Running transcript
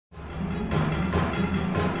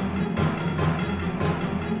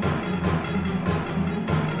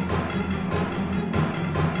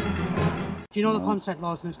Do you know the consent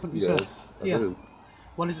laws in this country, Yes, sir? I do.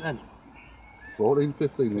 What is it then? 14,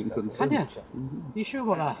 15, we can consent. Can you? You sure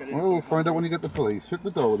about that? Well, we'll find out when you get the police. Shut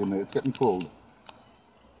the door in there, it's getting cold.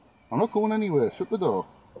 I'm not going anywhere, shut the door.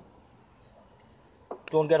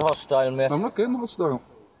 Don't get hostile, mate. I'm not getting hostile.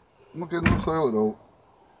 I'm not getting hostile at all.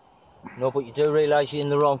 No, but you do realise you're in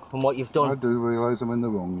the wrong from what you've done. I do realise I'm in the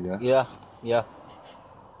wrong, yes. Yeah, yeah.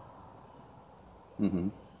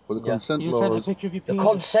 But the consent You law sent a is... picture of your The penis.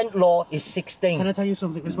 consent law is 16. Can I tell you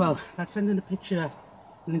something as well? That sending a picture,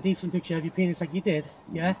 an indecent picture of your penis like you did,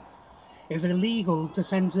 yeah, is illegal to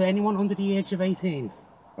send to anyone under the age of 18.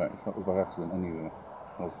 Right, that was by accident anyway.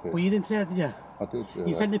 Okay. Well, you didn't say that, did you? I did say You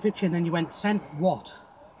that. sent the picture and then you went, sent what?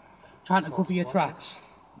 Trying to cover your tracks.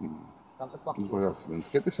 It was by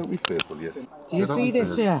accident. Get this out of my face, will you? Do you Get see out my this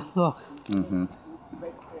face. here? Look.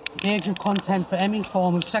 The age of consent for any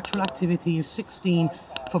form of sexual activity is 16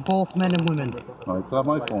 for both men and women. Right, can I have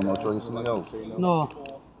my phone? I'll show you something else. No.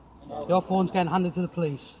 Your phone's getting handed to the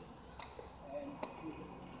police.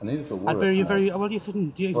 I need it for work. I'd be you know. very... Well, you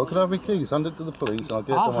couldn't... Well, can I have my keys? Hand it to the police and I'll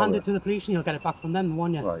get I'll them hand out it to the police and you'll get it back from them,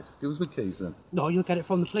 won't you? Right, give us the keys then. No, you'll get it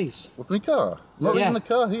from the police. With my car? Not Yeah. even the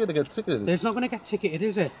car here to get ticketed. It's not going to get ticketed,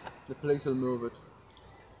 is it? The police will move it.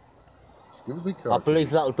 Just give us my car. I believe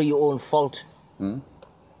that'll be your own fault.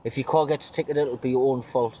 If your car gets ticketed, it'll be your own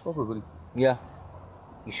fault. Probably. Yeah.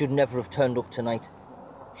 You should never have turned up tonight.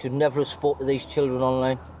 Should never have spoke to these children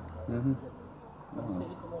online.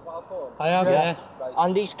 I have, Yeah.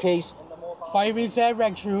 And these keys. Fire is there,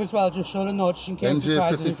 reg through as well, just so the note, just in case it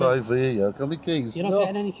tries anything. NJ55 here, yeah. Can I have my keys? You're not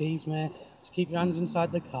getting any keys, mate. Just keep your hands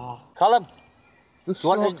inside the car. Callum, Just you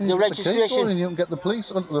want so the can you get the key registration? going and you can get the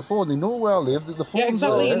police onto the phone. They know where I live. The phone's Yeah,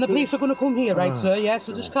 exactly, there. and the police are going to come here, right, sir? Yeah,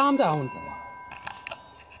 so just calm down.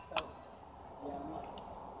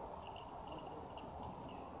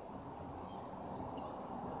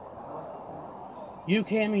 You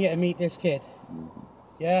came here to meet this kid.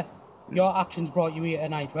 Yeah? Your actions brought you here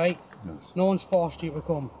tonight, right? Yes. No one's forced you to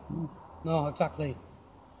come. No, exactly.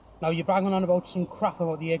 Now you're banging on about some crap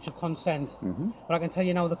about the age of consent. But I can tell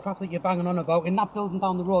you now, the crap that you're banging on about in that building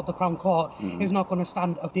down the road, the Crown Court, is not going to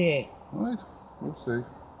stand of day. Right, we'll see.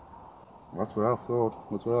 That's what I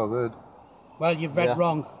thought. That's what I read. Well, you've read Yeah.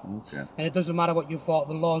 wrong. Okay. And it doesn't matter what you thought,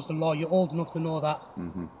 the law's the law. You're old enough to know that.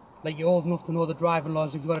 Like, you're old enough to know the driving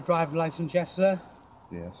laws. If you've got a driving licence, yes, sir?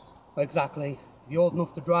 Yes. Exactly. If you're old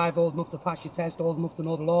enough to drive, old enough to pass your test, old enough to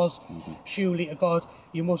know the laws, surely to God,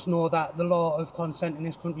 you must know that the law of consent in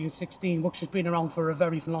this country is 16, which has been around for a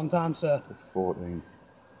very long time, sir. It's 14.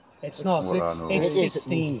 It's not. What I know. It's It is.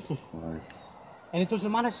 16. Right. And it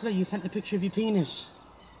doesn't matter, sir, you sent a picture of your penis.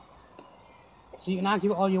 So you can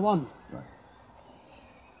argue it all you want.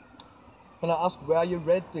 Can I ask where you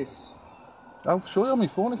read this? I'll show you on my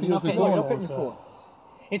phone if you You're use not my getting phone. your Look at phone, your sir.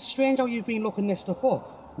 phone. It's strange how you've been looking this stuff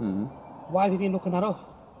up. Why have you been looking that up?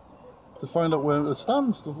 To find out where it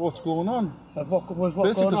stands, of what's going on. Of what was what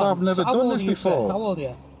Basically, going 'cause on? I've never How done old this are you, sir? before. How old are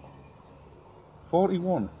you?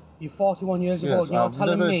 41. You're 41 years Yes, old. You're I've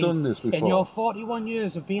telling never me done this in before. your 41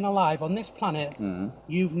 years of being alive on this planet,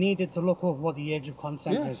 you've needed to look up what the age of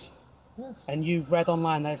consent Yes. is. Yes. And you've read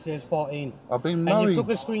online that it says 14. I've been And married. you took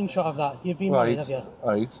a screenshot of that. You've been married, have you?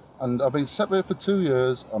 Right. And I've been separated for 2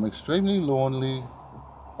 years. I'm extremely lonely,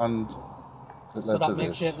 and it So led that to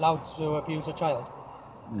makes this. you allowed to abuse a child.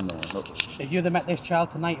 No, not If you'd have met this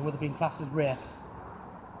child tonight, it would have been classed as rape.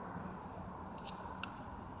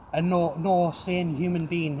 And no sane human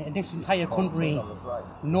being in this entire country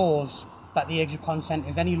knows that the age of consent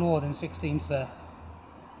is any lower than 16, sir.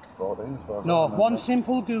 14 as far as I No, remember. one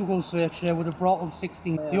simple Google search here would have brought up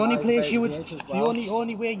 16. The only place you would, the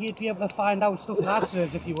only way you'd be able to find out stuff like that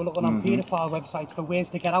is if you were looking on paedophile websites for ways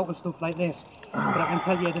to get out of stuff like this. But I can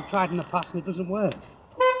tell you they've tried in the past and it doesn't work.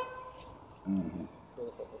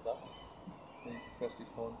 Pressed his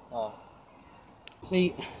phone. Ah.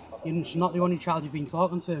 See, it's not the only child you've been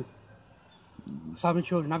talking to. So how many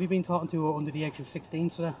children have you been talking to who are under the age of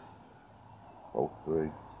 16, sir? Oh,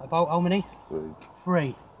 3. About how many? 3.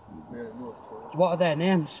 3. What are their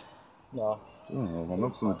names? No. Oh, I'm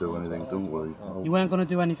not going to do anything, don't worry. You weren't going to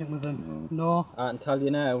do anything with them? No. I can tell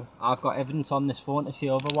you now, I've got evidence on this phone to see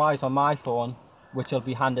otherwise on my phone, which will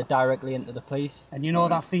be handed directly into the police. And you know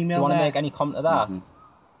that Do female you want to there? make any comment to that?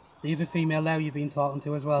 The other female there you've been talking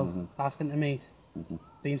to as well, asking to meet,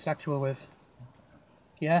 being sexual with.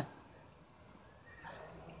 Yeah?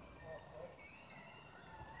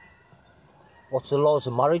 What's the laws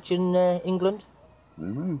of marriage in England?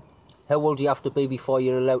 How old do you have to be before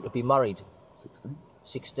you're allowed to be married? 16.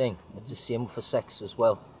 16. It's the same for sex as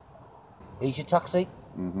well. Here's your taxi.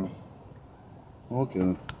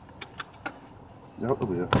 Okay. You have to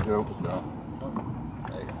be. Get out of that.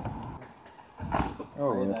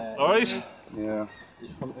 Oh, yeah. Alright? Yeah.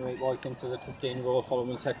 He's come to make Roy thinks there's a 15-year-old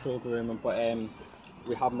following sexual grooming, but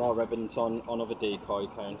we have more evidence on other decoy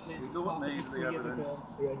counts. You don't need the evidence.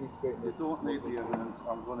 You don't need the evidence.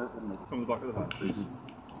 I'm going to admit. From the back of the hat.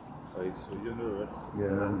 Right, so you're under arrest.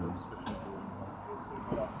 Yeah.